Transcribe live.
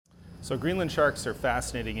So Greenland sharks are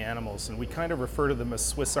fascinating animals, and we kind of refer to them as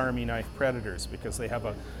Swiss Army knife predators because they have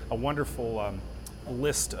a wonderful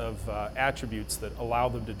list of attributes that allow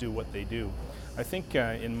them to do what they do. I think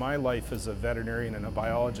in my life as a veterinarian and a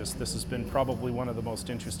biologist, this has been probably one of the most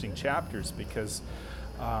interesting chapters because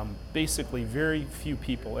basically very few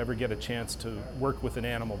people ever get a chance to work with an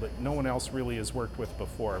animal that no one else really has worked with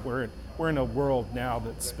before. We're in a world now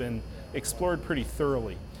that's been explored pretty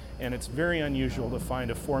thoroughly, and it's very unusual to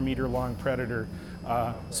find a 4-meter long predator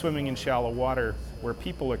swimming in shallow water where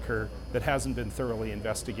people occur that hasn't been thoroughly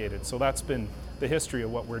investigated. So that's been the history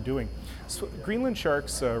of what we're doing. So Greenland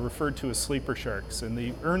sharks referred to as sleeper sharks, and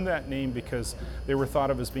they earned that name because they were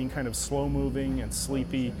thought of as being kind of slow-moving and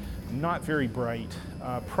sleepy, not very bright,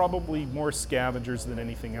 probably more scavengers than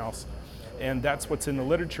anything else. And that's what's in the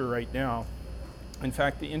literature right now. In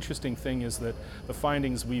fact, the interesting thing is that the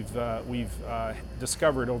findings we've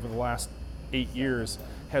discovered over the last 8 years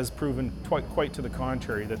has proven quite to the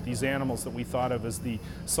contrary, that these animals that we thought of as the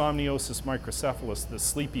Somniosus microcephalus, the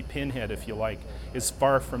sleepy pinhead if you like, is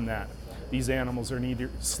far from that. These animals are neither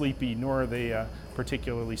sleepy nor are they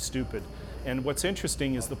particularly stupid. And what's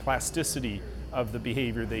interesting is the plasticity of the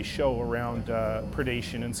behavior they show around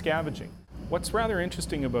predation and scavenging. What's rather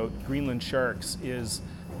interesting about Greenland sharks is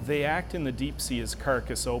they act in the deep sea as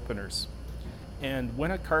carcass openers. And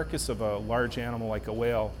when a carcass of a large animal like a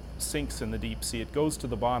whale sinks in the deep sea, it goes to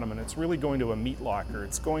the bottom and it's really going to a meat locker.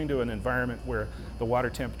 It's going to an environment where the water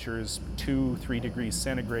temperature is 2-3 degrees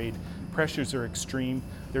centigrade, pressures are extreme,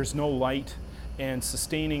 there's no light, and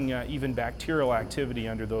sustaining even bacterial activity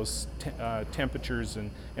under those temperatures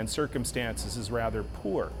and circumstances is rather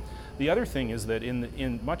poor. The other thing is that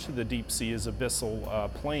in much of the deep sea is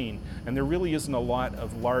abyssal plain, and there really isn't a lot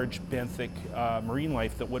of large benthic marine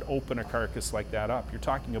life that would open a carcass like that up. You're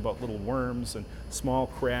talking about little worms and small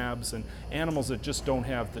crabs and animals that just don't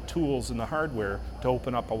have the tools and the hardware to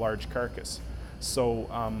open up a large carcass. So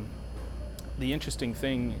the interesting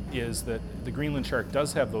thing is that the Greenland shark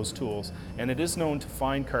does have those tools, and it is known to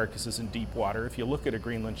find carcasses in deep water. If you look at a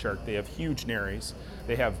Greenland shark, they have huge nares,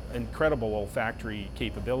 they have incredible olfactory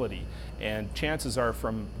capability, and chances are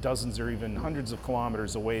from dozens or even hundreds of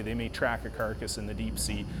kilometers away they may track a carcass in the deep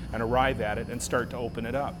sea and arrive at it and start to open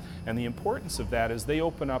it up. And the importance of that is they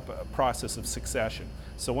open up a process of succession.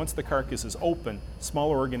 So once the carcass is open,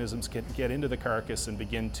 smaller organisms can get into the carcass and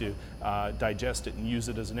begin to digest it and use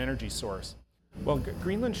it as an energy source. Well,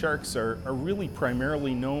 Greenland sharks are really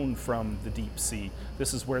primarily known from the deep sea.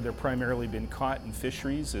 This is where they're primarily been caught in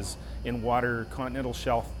fisheries, is in water, continental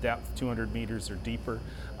shelf depth 200 meters or deeper.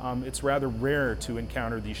 It's rather rare to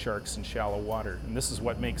encounter these sharks in shallow water, and this is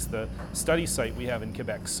what makes the study site we have in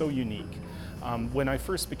Quebec so unique. When I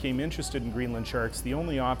first became interested in Greenland sharks, the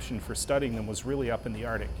only option for studying them was really up in the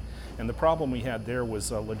Arctic. And the problem we had there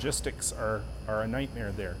was logistics are a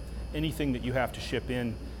nightmare there. Anything that you have to ship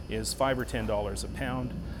in is $5 or $10 a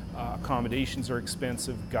pound. Accommodations are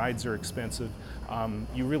expensive, guides are expensive.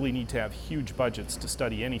 You really need to have huge budgets to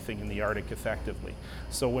study anything in the Arctic effectively.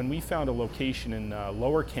 So when we found a location in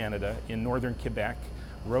Lower Canada, in northern Quebec,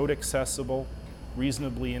 road accessible,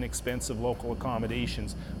 reasonably inexpensive local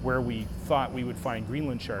accommodations where we thought we would find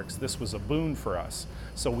Greenland sharks, this was a boon for us.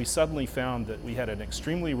 So we suddenly found that we had an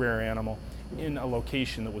extremely rare animal in a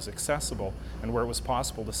location that was accessible and where it was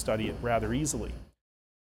possible to study it rather easily.